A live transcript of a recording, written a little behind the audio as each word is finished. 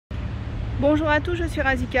Bonjour à tous, je suis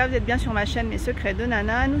Razika, vous êtes bien sur ma chaîne Mes Secrets de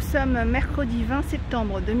Nana. Nous sommes mercredi 20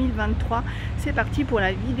 septembre 2023. C'est parti pour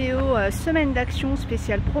la vidéo semaine d'action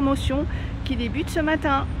spéciale promotion qui débute ce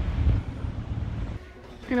matin.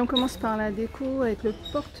 Et on commence par la déco avec le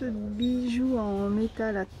porte-bijoux en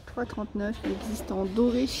métal à 3,39. Il existe en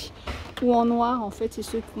doré ou en noir. En fait, c'est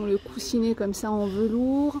ceux qui ont le coussinet comme ça en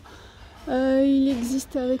velours. Il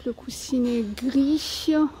existe avec le coussinet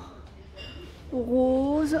gris,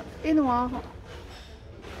 rose et noir.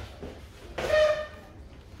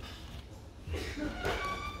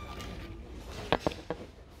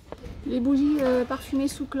 Les bougies parfumées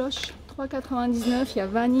sous cloche, 3,99. Il y a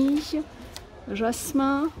vanille,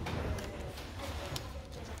 jasmin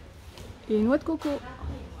et noix de coco.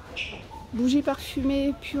 Bougies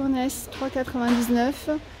parfumées Pureness,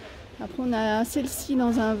 3,99. Après on a celle-ci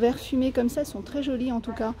dans un verre fumé comme ça, elles sont très jolies en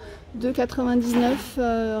tout cas.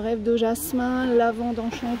 2,99. Rêve de jasmin, lavande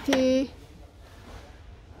enchantée.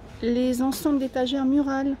 Les ensembles d'étagères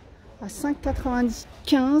murales à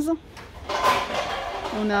 5,95.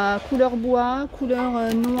 On a couleur bois,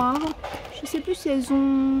 couleur noire. Je sais plus si elles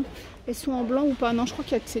sont en blanc ou pas. Non, je crois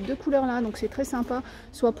qu'il y a que ces deux couleurs là, donc c'est très sympa.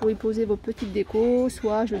 Soit pour y poser vos petites décos,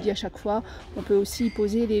 soit, je le dis à chaque fois, on peut aussi y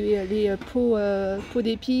poser les pots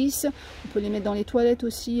d'épices. On peut les mettre dans les toilettes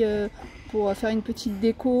aussi pour faire une petite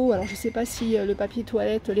déco. Alors je sais pas si le papier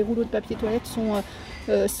toilette, les rouleaux de papier toilette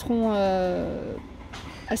seront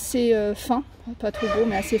assez fins, pas trop gros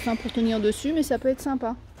mais assez fins pour tenir dessus, mais ça peut être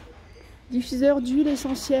sympa. Diffuseur d'huile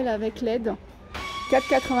essentielle avec LED,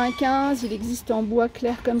 4,95. Il existe en bois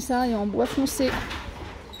clair comme ça et en bois foncé.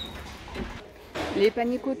 Les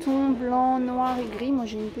paniers coton blanc, noir et gris. Moi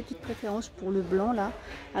j'ai une petite préférence pour le blanc là.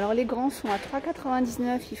 Alors les grands sont à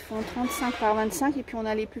 3,99. Ils font 35 par 25. Et puis on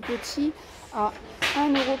a les plus petits à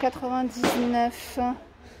 1,99 €.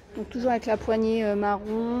 Donc toujours avec la poignée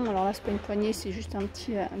marron. Alors là c'est pas une poignée, c'est juste un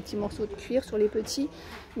petit morceau de cuir sur les petits.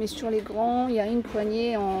 Mais sur les grands, il y a une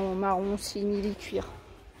poignée en marron simili cuir.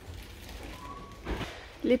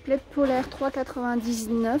 Les plaids polaires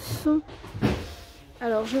 3,99.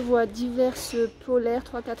 Alors je vois diverses polaires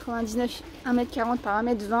 3,99, 1,40 m par 1,20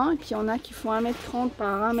 m. Et puis il y en a qui font 1,30 m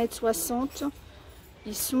par 1,60 m.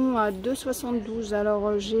 Ils sont à 2,72 €.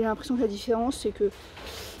 Alors j'ai l'impression que la différence c'est que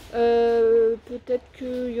peut-être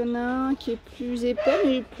qu'il y en a un qui est plus épais,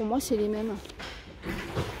 mais pour moi c'est les mêmes.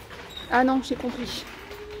 Ah non, j'ai compris.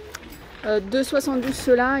 2,72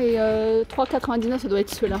 ceux-là et 3,99 ça doit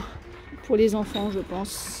être ceux-là. Pour les enfants je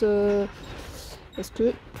pense. Parce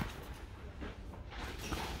que...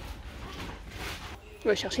 je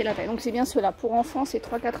vais chercher la taille. Donc c'est bien ceux-là. Pour enfants c'est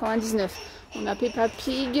 3,99. On a Peppa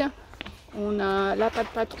Pig, on a la Patte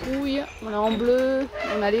Patrouille, on a en bleu,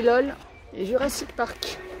 on a les LOL et Jurassic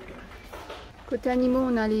Park. Côté animaux,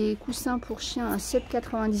 on a les coussins pour chiens à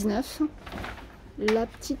 7,99. La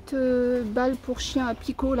petite balle pour chien à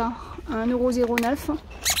picot là, à 1,09 €.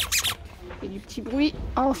 Et du petit bruit.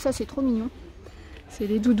 Oh ça c'est trop mignon. C'est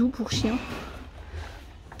les doudous pour chiens.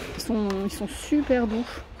 Ils sont super doux. Donc,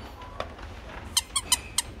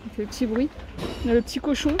 le petit bruit. On a le petit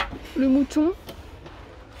cochon, le mouton.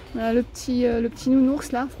 On a le petit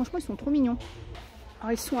nounours là. Franchement ils sont trop mignons.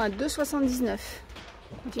 Alors ils sont à 2,79 €.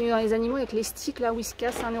 On continue dans les animaux avec les sticks là,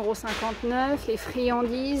 Whiskas 1,59 €, les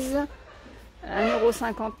friandises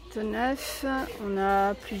 1,59 €. On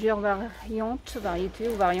a plusieurs variétés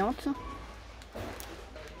ou variantes.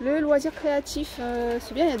 Le loisir créatif,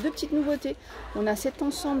 c'est bien, il y a deux petites nouveautés. On a cet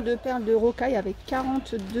ensemble de perles de rocaille avec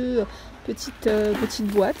 42 petites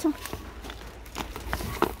boîtes.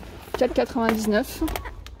 4,99 €.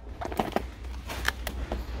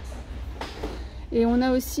 Et on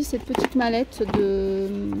a aussi cette petite mallette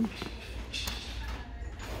de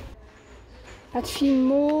pâte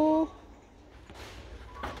Fimo.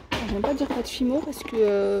 Je n'aime pas dire pâte Fimo parce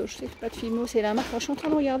que je sais que pâte Fimo c'est la marque. Alors, je suis en train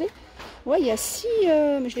de regarder. Ouais, il y a 6,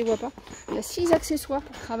 mais je les vois pas. Il y a 6 accessoires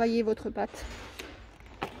pour travailler votre pâte.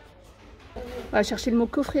 On va chercher le mot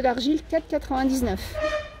coffret d'argile, 4,99 €.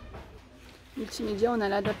 Multimédia, on a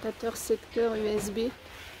l'adaptateur secteur USB.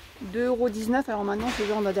 2,19 €. Alors maintenant ce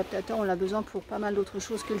genre d'adaptateur on l'a besoin pour pas mal d'autres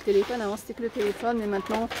choses que le téléphone. Avant c'était que le téléphone, mais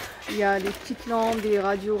maintenant il y a des petites lampes, des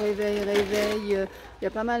radios réveil, il y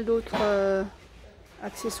a pas mal d'autres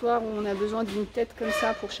accessoires où on a besoin d'une tête comme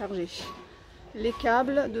ça pour charger. Les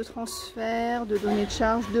câbles de transfert de données de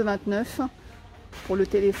charge, 2,29 € pour le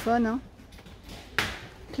téléphone, hein.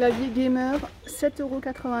 Clavier gamer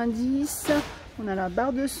 7,90 €. On a la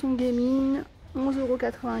barre de son gaming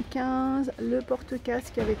 11,95 €. Le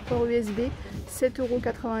porte-casque avec port USB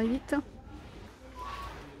 7,88 €.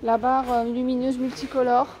 La barre lumineuse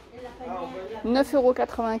multicolore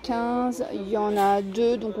 9,95 €. Il y en a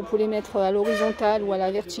deux, donc on peut les mettre à l'horizontale ou à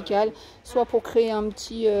la verticale, soit pour créer un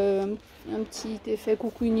petit effet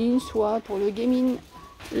cocooning, soit pour le gaming.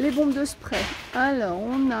 Les bombes de spray. Alors,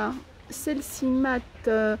 on a celle-ci mat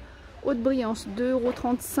haute brillance,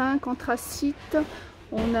 2,35 € anthracite.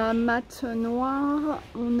 On a mat noir,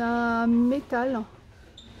 on a métal,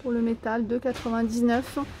 pour le métal,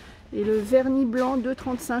 2,99 €. Et le vernis blanc,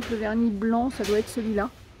 2,35 €. Le vernis blanc, ça doit être celui-là.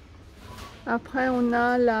 Après, on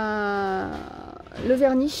a le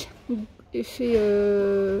vernis, effet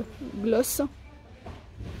gloss.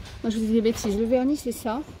 Non, je vous dis des bêtises. Le vernis, c'est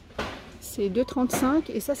ça. C'est 2,35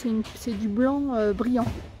 € et ça, c'est du blanc brillant.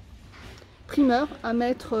 Primeur à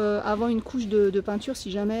mettre avant une couche de peinture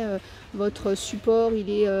si jamais votre support il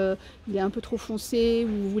est un peu trop foncé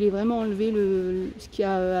ou vous voulez vraiment enlever ce qu'il y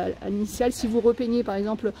a à l'initial. Si vous repeignez par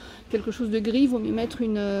exemple quelque chose de gris, il vaut mieux mettre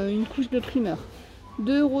une couche de primeur.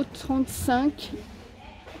 2,35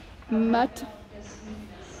 € mat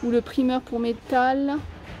ou le primeur pour métal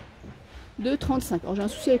 2,35 €. Alors j'ai un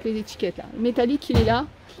souci avec les étiquettes là. Le métallique il est là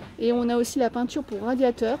et on a aussi la peinture pour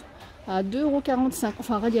radiateur à 2,45 €.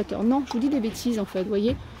 Enfin radiateur, non je vous dis des bêtises en fait, vous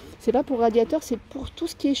voyez. C'est pas pour radiateur, c'est pour tout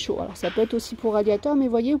ce qui est chaud. Alors ça peut être aussi pour radiateur, mais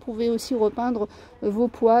voyez, vous pouvez aussi repeindre vos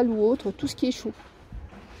poêles ou autre, tout ce qui est chaud.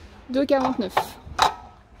 2,49 €.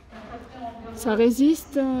 Ça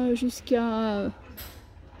résiste jusqu'à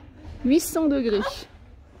 800 degrés.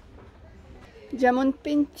 Diamond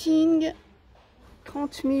painting,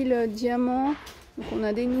 30 000 diamants. Donc on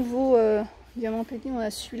a des nouveaux diamants painting. On a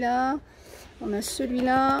celui-là, on a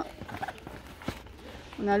celui-là,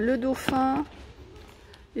 on a le dauphin,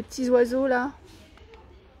 les petits oiseaux là.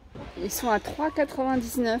 Ils sont à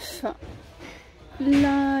 3,99 €.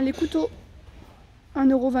 Là, les couteaux,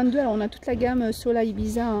 1,22 €. Alors on a toute la gamme Sola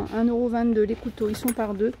Ibiza, 1,22 € les couteaux. Ils sont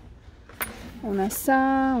par deux. On a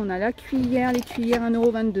ça, on a la cuillère, les cuillères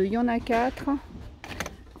 1,22 €, il y en a 4.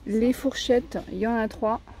 Les fourchettes, il y en a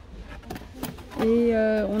 3. Et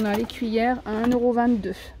on a les cuillères à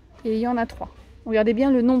 1,22 € et il y en a 3. Regardez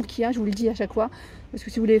bien le nombre qu'il y a, je vous le dis à chaque fois. Parce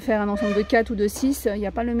que si vous voulez faire un ensemble de 4 ou de 6, il n'y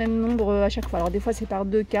a pas le même nombre à chaque fois. Alors des fois c'est par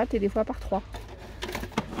 2, 4 et des fois par 3.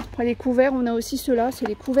 Après les couverts, on a aussi ceux-là, c'est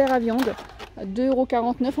les couverts à viande.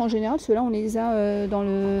 2,49 € en général, ceux-là on les a dans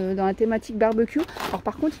la thématique barbecue. Alors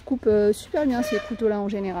par contre ils coupent super bien ces couteaux là en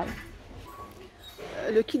général.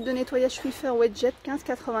 Le kit de nettoyage Swiffer Wetjet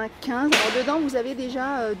 15,95 €. Alors dedans vous avez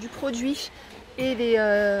déjà du produit et les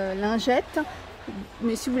lingettes.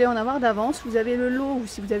 Mais si vous voulez en avoir d'avance, vous avez le lot, ou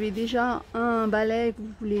si vous avez déjà un balai, vous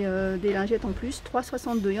voulez des lingettes en plus,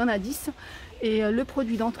 3,62 €, il y en a 10. Et le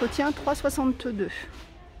produit d'entretien, 3,62 €.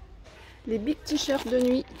 Les big t-shirts de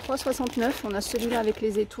nuit, 3,69 €. On a celui-là avec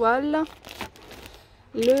les étoiles.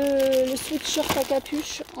 Le sweatshirt à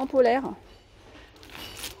capuche en polaire.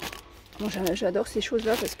 Bon, j'adore ces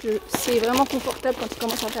choses-là parce que c'est vraiment confortable quand il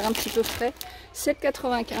commence à faire un petit peu frais.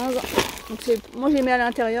 7,95 €. Donc moi je les mets à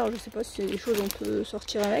l'intérieur. Je ne sais pas si c'est des choses qu'on peut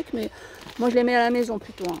sortir avec, mais moi je les mets à la maison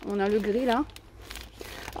plutôt. Hein. On a le gris là.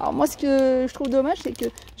 Alors moi ce que je trouve dommage, c'est que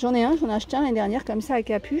j'en ai acheté un l'année dernière comme ça à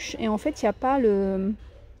capuche. Et en fait il n'y a pas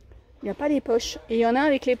les poches. Et il y en a un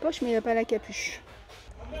avec les poches mais il n'y a pas la capuche.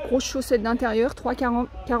 Grosse chaussette d'intérieur,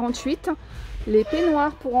 3,48 €. Les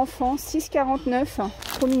peignoirs pour enfants, 6,49 €.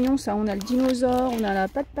 Trop mignon ça. On a le dinosaure, on a la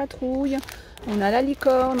patte patrouille, on a la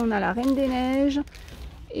licorne, on a la reine des neiges.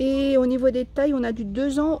 Et au niveau des tailles, on a du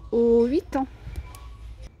 2 ans au 8 ans.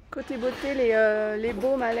 Côté beauté, les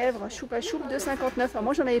baumes à lèvres choupa choup, 2,59 €. Alors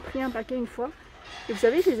moi j'en avais pris un paquet une fois. Et vous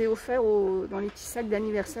savez, je les ai offerts dans les petits sacs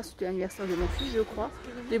d'anniversaire. C'était l'anniversaire de mon fils, je crois.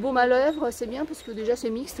 Les baumes à lèvres, c'est bien parce que déjà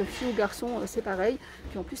c'est mixte, fille ou garçon, c'est pareil.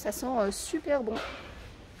 Puis en plus, ça sent super bon.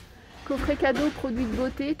 Coffret cadeau, produits de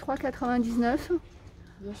beauté, 3,99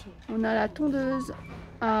 €. On a la tondeuse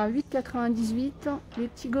à 8,98 €. Les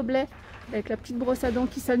petits gobelets avec la petite brosse à dents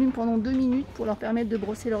qui s'allume pendant 2 minutes pour leur permettre de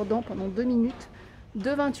brosser leurs dents pendant 2 minutes.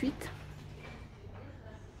 2,28 €.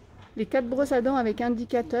 Les 4 brosses à dents avec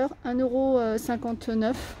indicateur,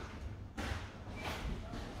 1,59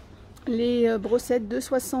 €. Les brossettes,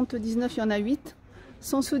 2,79 €, il y en a 8.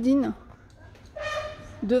 Sans soudine,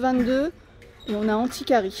 2,22 €. Et on a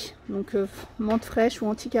anti-carie, donc menthe fraîche ou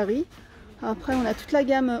anti-carie. Après on a toute la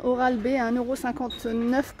gamme Oral-B à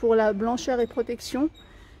 1,59 € pour la blancheur et protection.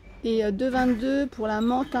 Et 2,22 € pour la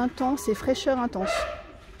menthe intense et fraîcheur intense.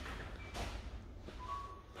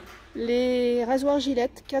 Les rasoirs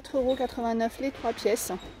Gillette, 4,89 € les 3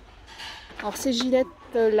 pièces. Alors ces Gillettes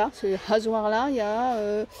là, ces rasoirs là, il y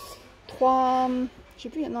a 3, je sais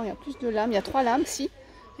plus, non il y a plus de lames, il y a 3 lames si.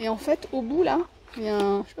 Et en fait au bout là, il y a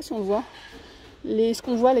un, je sais pas si on le voit, ce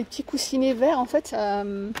qu'on voit les petits coussinets verts, en fait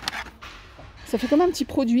ça Ça fait comme un petit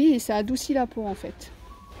produit et ça adoucit la peau en fait.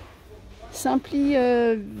 Simpli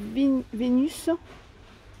Vénus,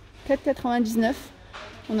 4,99.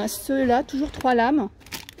 On a ceux-là, toujours 3 lames.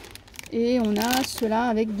 Et on a ceux-là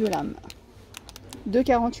avec 2 lames.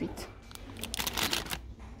 2,48.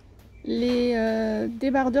 Les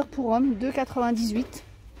débardeurs pour hommes, 2,98.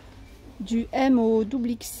 Du M au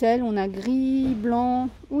double XL, on a gris, blanc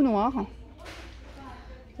ou noir.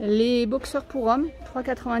 Les boxeurs pour hommes,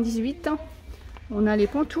 3,98. On a les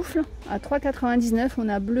pantoufles à 3,99. On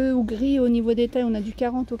a bleu ou gris au niveau des tailles, on a du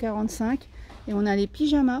 40 au 45. Et on a les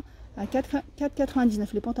pyjamas à 4,99.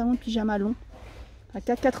 Les pantalons de pyjama longs à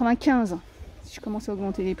 4,95. Si je commence à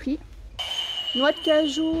augmenter les prix. Noix de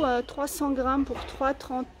cajou, 300 grammes pour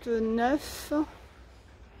 3,39.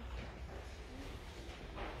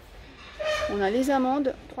 On a les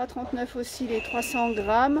amandes, 3,39 aussi les 300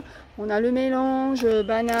 grammes. On a le mélange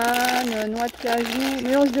banane, noix de cajou,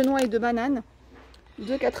 mélange de noix et de banane.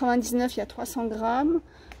 2,99, il y a 300 grammes.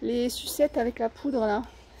 Les sucettes avec la poudre là,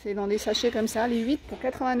 c'est dans des sachets comme ça, les 8 pour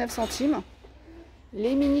 89 centimes.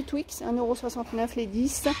 Les mini Twix, 1,69 € les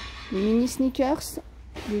 10. Les mini sneakers,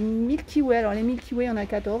 les Milky Way, alors les Milky Way on a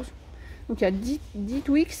 14. Donc il y a 10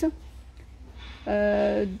 Twix,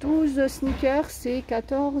 12 sneakers et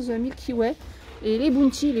 14 Milky Way. Et les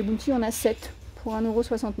Bounty on a 7 pour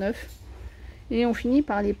 1,69 €. Et on finit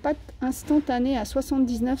par les pâtes instantanées à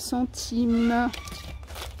 79 centimes.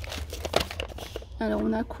 Alors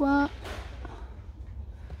on a quoi?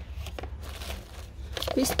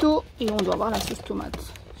 Pesto, et on doit avoir la sauce tomate,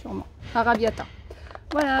 sûrement. Arrabbiata.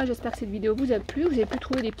 Voilà, j'espère que cette vidéo vous a plu. Vous avez pu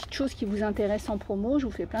trouver des petites choses qui vous intéressent en promo. Je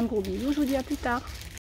vous fais plein de gros bisous. Je vous dis à plus tard.